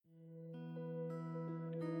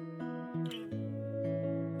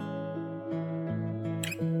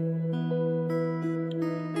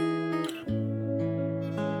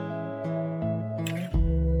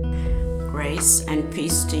Grace and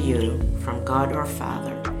peace to you from God our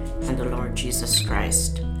Father and the Lord Jesus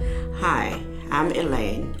Christ. Hi, I'm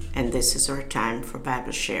Elaine, and this is our time for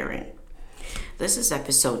Bible sharing. This is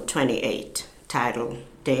episode 28, titled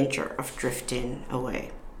Danger of Drifting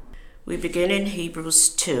Away. We begin in Hebrews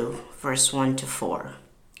 2, verse 1 to 4.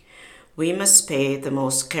 We must pay the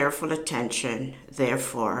most careful attention,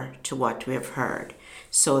 therefore, to what we have heard,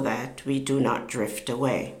 so that we do not drift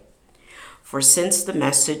away. For since the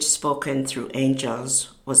message spoken through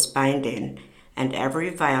angels was binding, and every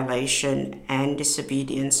violation and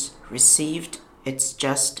disobedience received its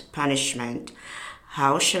just punishment,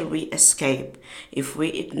 how shall we escape if we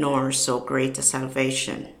ignore so great a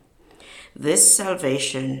salvation? This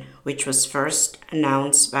salvation, which was first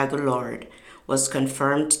announced by the Lord, was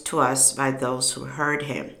confirmed to us by those who heard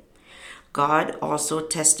him. God also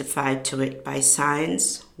testified to it by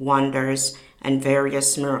signs, wonders, and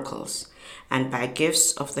various miracles, and by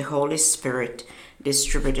gifts of the Holy Spirit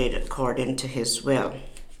distributed according to his will.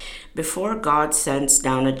 Before God sends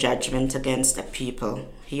down a judgment against a people,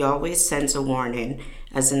 he always sends a warning,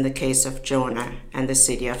 as in the case of Jonah and the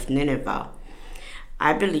city of Nineveh.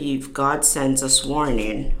 I believe God sends us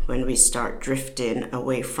warning when we start drifting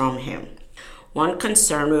away from him. One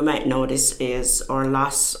concern we might notice is our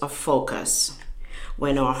loss of focus,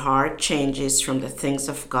 when our heart changes from the things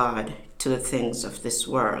of God to the things of this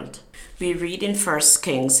world. We read in 1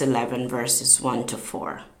 Kings 11 verses 1 to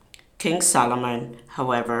 4. King Solomon,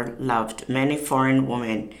 however, loved many foreign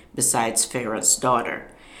women besides Pharaoh's daughter,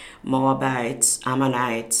 Moabites,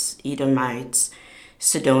 Ammonites, Edomites,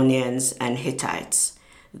 Sidonians, and Hittites.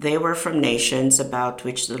 They were from nations about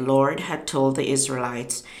which the Lord had told the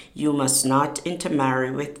Israelites, "You must not intermarry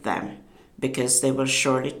with them, because they will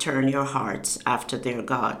surely turn your hearts after their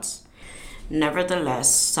gods."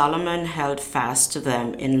 Nevertheless, Solomon held fast to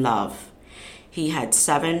them in love. He had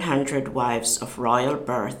 700 wives of royal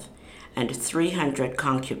birth and 300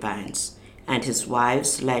 concubines, and his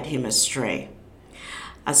wives led him astray.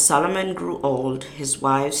 As Solomon grew old, his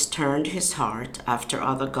wives turned his heart after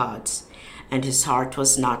other gods, and his heart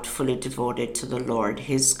was not fully devoted to the Lord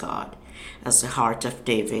his God, as the heart of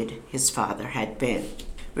David his father had been.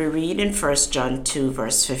 We read in 1 John 2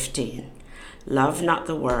 verse 15, "Love not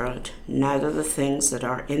the world, neither the things that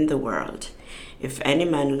are in the world. If any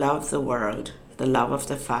man love the world, the love of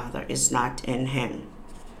the Father is not in him."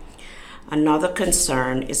 Another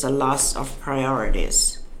concern is a loss of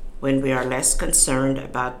priorities. When we are less concerned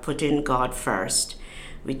about putting God first,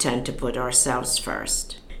 we tend to put ourselves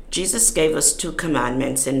first. Jesus gave us 2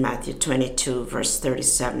 commandments in Matthew 22, verse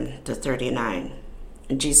 37 to 39.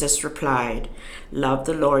 And Jesus replied, "Love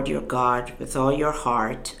the Lord your God with all your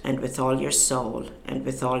heart and with all your soul and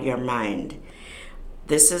with all your mind.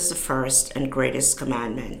 This is the first and greatest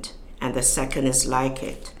commandment, and the second is like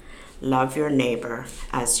it. Love your neighbor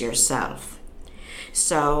as yourself."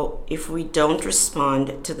 So, if we don't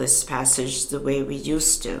respond to this passage the way we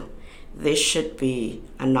used to, this should be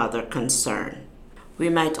another concern. We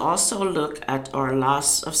might also look at our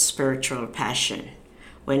loss of spiritual passion,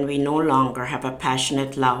 when we no longer have a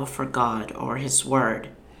passionate love for God or his word.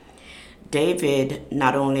 David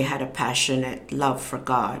not only had a passionate love for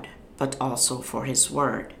God, but also for his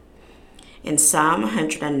word. In Psalm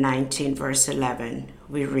 119 verse 11,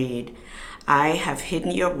 we read, "I have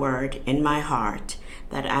hidden your word in my heart,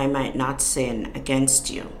 that I might not sin against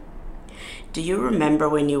you." Do you remember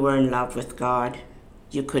when you were in love with God?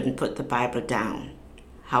 You couldn't put the Bible down.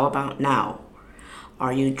 How about now?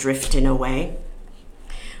 Are you drifting away?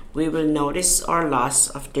 We will notice our loss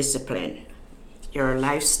of discipline. Your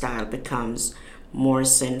lifestyle becomes more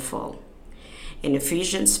sinful. In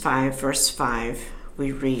Ephesians 5 verse 5,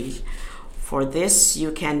 we read, "For this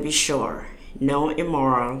you can be sure, no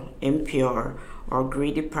immoral, impure, or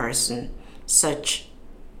greedy person, such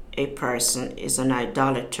a person is an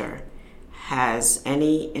idolater, has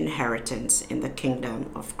any inheritance in the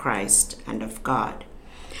kingdom of Christ and of God."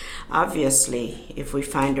 Obviously, if we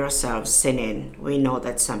find ourselves sinning, we know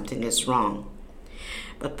that something is wrong.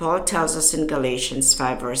 But Paul tells us in Galatians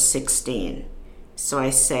 5 verse 16, "So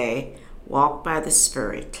I say, walk by the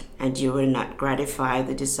Spirit, and you will not gratify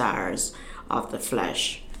the desires of the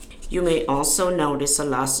flesh." You may also notice a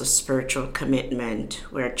loss of spiritual commitment,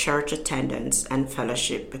 where church attendance and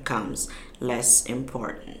fellowship becomes less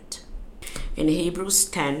important. In Hebrews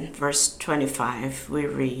 10, verse 25, we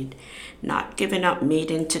read, "Not giving up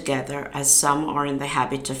meeting together as some are in the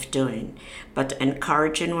habit of doing, but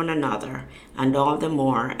encouraging one another, and all the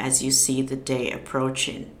more as you see the day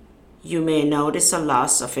approaching." You may notice a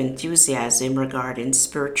loss of enthusiasm regarding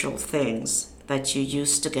spiritual things that you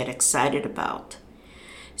used to get excited about.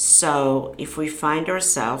 So, if we find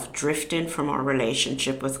ourselves drifting from our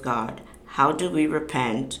relationship with God, how do we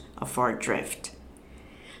repent of our drift?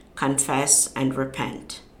 Confess and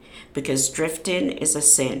repent, because drifting is a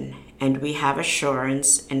sin, and we have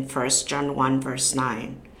assurance in 1 John 1 verse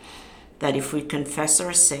 9 that if we confess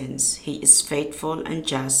our sins, He is faithful and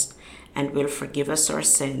just and will forgive us our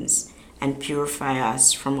sins and purify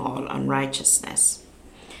us from all unrighteousness.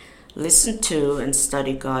 Listen to and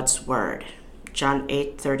study God's Word. John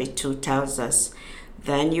 8:32 tells us,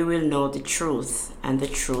 "Then you will know the truth, and the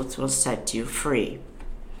truth will set you free."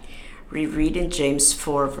 We read in James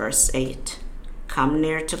 4 verse 8, "Come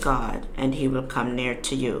near to God, and He will come near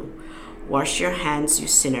to you. Wash your hands, you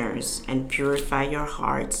sinners, and purify your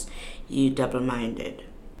hearts, you double-minded."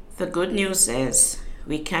 The good news is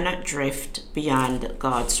we cannot drift beyond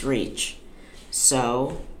God's reach.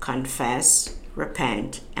 So confess,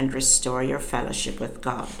 repent, and restore your fellowship with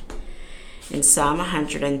God. In Psalm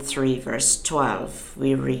 103 verse 12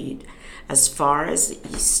 we read, "As far as the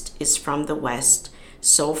east is from the west,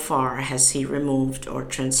 so far has He removed our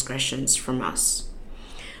transgressions from us."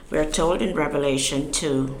 We are told in Revelation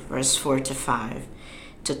 2 verse 4-5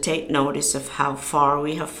 to take notice of how far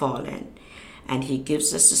we have fallen, and He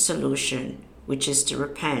gives us a solution, which is to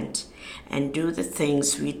repent and do the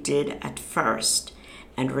things we did at first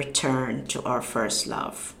and return to our first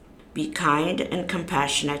love. Be kind and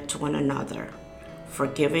compassionate to one another,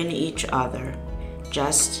 forgiving each other,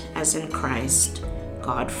 just as in Christ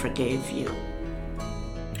God forgave you.